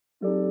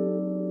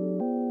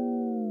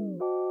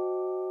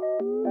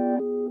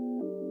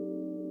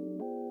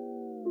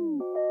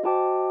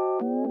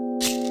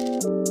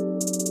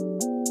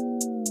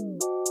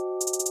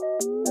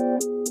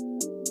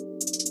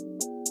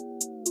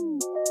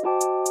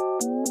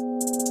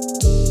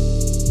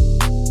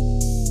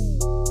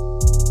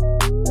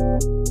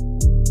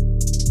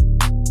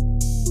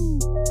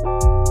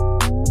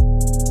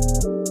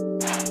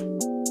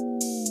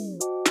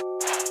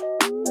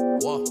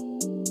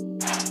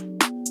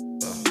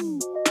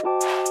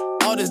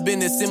All this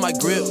business in my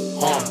grip,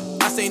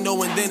 I say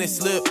no and then it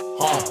slip,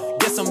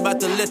 Guess I'm about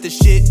to let the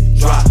shit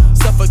drop.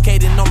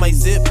 Suffocating on my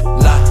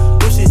ZIPLOC.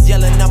 Bushes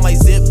yelling out my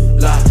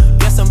ZIPLOC.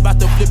 Guess I'm about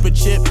to flip a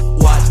chip,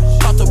 watch.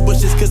 Caught the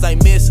bushes cause I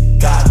miss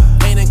God.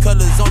 Painting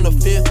colors on the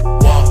fifth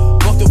wall.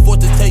 Walk the fourth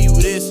to tell you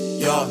this,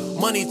 yeah.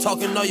 Money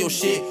talking all your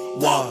shit,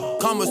 wow.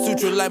 Kama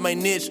Sutra like my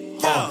niche,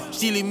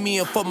 She leave me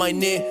and fuck my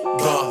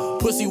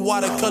nigga. Pussy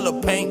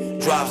watercolor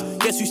paint drops.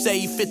 Guess you say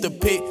he fit the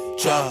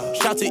picture.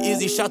 Shout to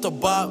Izzy, shout to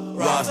Bob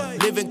Ross.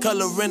 Living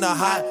color in a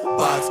hot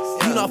box.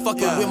 You not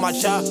fucking with my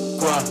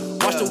chakra.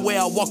 Watch the way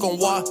I walk on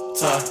water.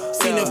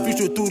 Seen the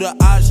future through the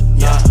eyes,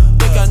 yeah.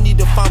 Think I need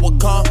to find what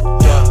calm,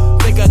 yeah.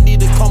 Think I need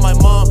to call my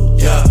mom,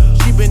 yeah.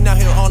 She been out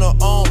here on her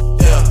own,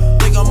 yeah.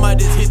 Think I might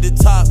just hit the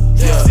top,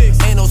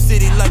 yeah. Ain't no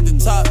city like the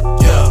top,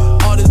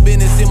 yeah. All this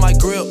business in my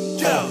grip,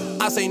 yeah.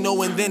 I say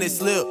no and then it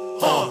slip,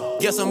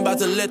 Guess I'm about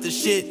to let the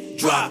shit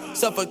drop.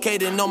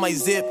 Suffocating on my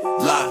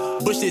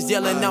ZIPLOC. Bushes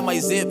yelling out my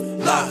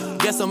ZIPLOC.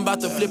 Guess I'm about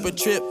to flip a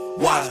trip,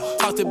 watch.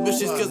 Talk to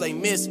bushes cause I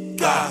miss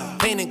God.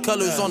 Painting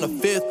colors on the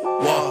fifth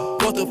wall.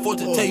 Brought the fourth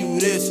to tell you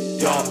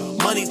this, y'all.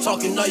 Money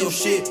talking all your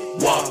shit,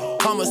 wow.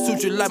 Kama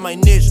Sutra like my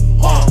niche,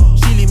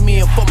 She leave me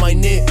and fuck my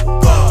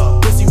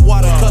nigga. Pussy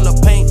watercolor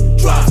paint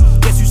drops.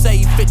 Guess you say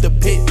he fit the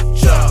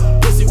picture.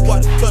 Pussy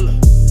watercolor,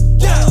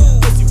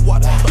 pussy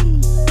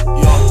watercolor,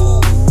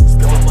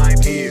 Spill my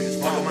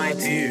peers, fuck my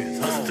tears.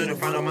 Hustle to the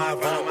front of my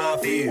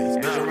fears.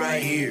 Measure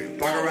right here,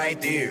 parker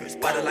right there.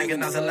 Spotted like a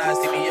nozzle,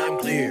 see me, I'm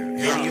clear.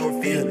 Any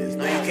your feelings,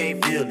 no you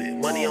can't feel it.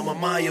 Money on my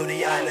mind,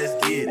 Yodi Mac, let's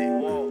get it.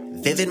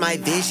 Vivid my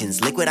visions,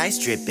 liquid ice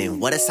dripping.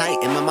 What a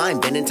sight in my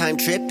mind, bending time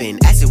tripping.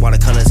 Acid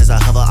watercolors as I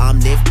hover,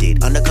 I'm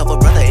lifted. Undercover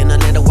brother in a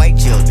land of white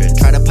children.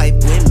 Try to pipe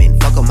women,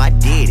 fuck 'em, I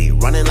did it.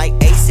 Running like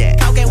ASAP,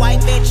 cocaine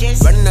white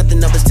bitches. Running up the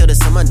numbers till the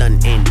summer done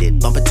ended.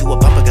 Bumper to a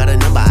bumper, got a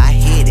number, I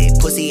hit it.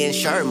 Pussy and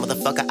shirt,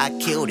 motherfucker, I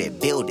killed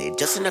it. Build it,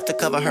 just enough to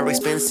cover her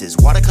expenses.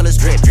 Watercolors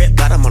drip,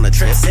 got 'em on a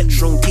trip.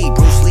 Shroom T,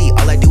 Bruce Lee,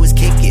 all I do is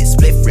kick it.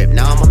 Split rip,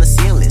 now I'm on the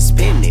ceiling,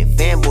 spinning.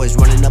 Fanboys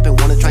running up and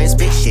wanna try and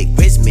spit shit.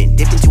 Grisman,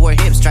 dip into her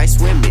hips, try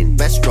swimming.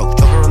 Best stroke,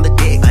 choke her on the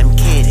dick, I'm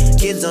kidding.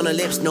 Kids on her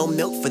lips, no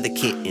milk for the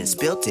kitten.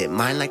 Spilt it,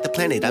 mine like the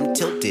planet, I'm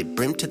tilted.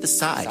 Brim to the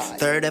side,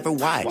 third ever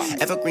wide.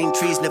 Evergreen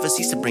trees never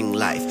cease to bring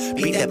life.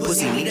 Beat that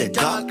pussy, need a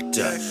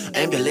doctor.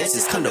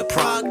 Ambulances come to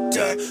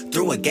Proctor.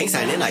 Threw a gang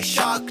sign and I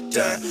shocked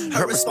her.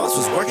 Her response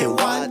was working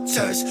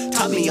waters.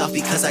 Taught me off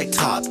because I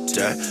topped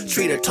her.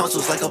 Treat her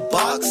tonsils like a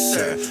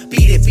boxer.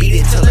 Beat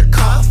it till her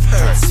cough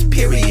hurts.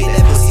 Period,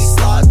 that pussy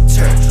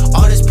slaughtered.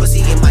 All this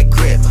pussy in my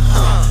grip,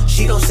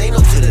 She don't say no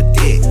to the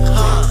dick,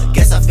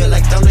 Guess I feel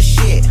like throwing the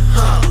shit,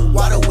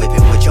 Water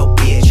whipping with your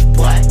bitch,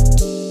 what?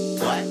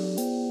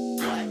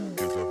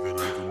 Guess I feel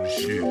like I'm the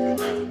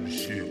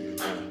shit,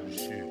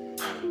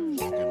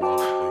 Fucking all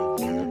that,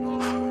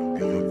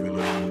 Guess I feel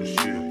like I'm the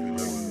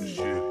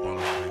shit,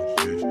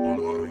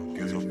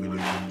 Guess I feel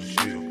like I'm the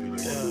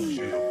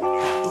shit,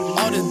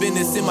 All this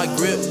business in my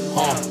grip,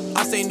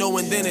 I say no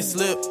and then it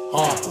slip,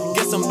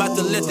 Guess I'm about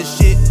to let the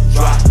shit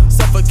drop.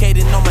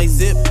 Suffocating on my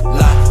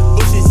ZIPLOC.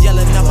 Bushes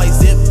yelling out my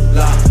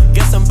ZIPLOC.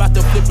 Guess I'm about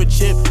to flip a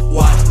chip,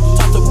 watch.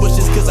 Talk to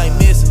bushes cause I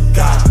miss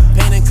God.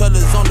 Painting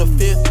colors on the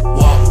fifth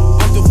wall.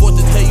 Walk the fourth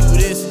to tell you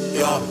this,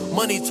 y'all.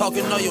 Money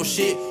talking all your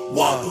shit,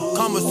 wow.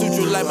 Kama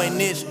Sutra like my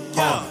niche,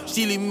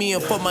 She leave me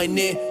and fuck my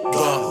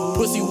nigga.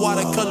 Pussy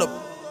watercolor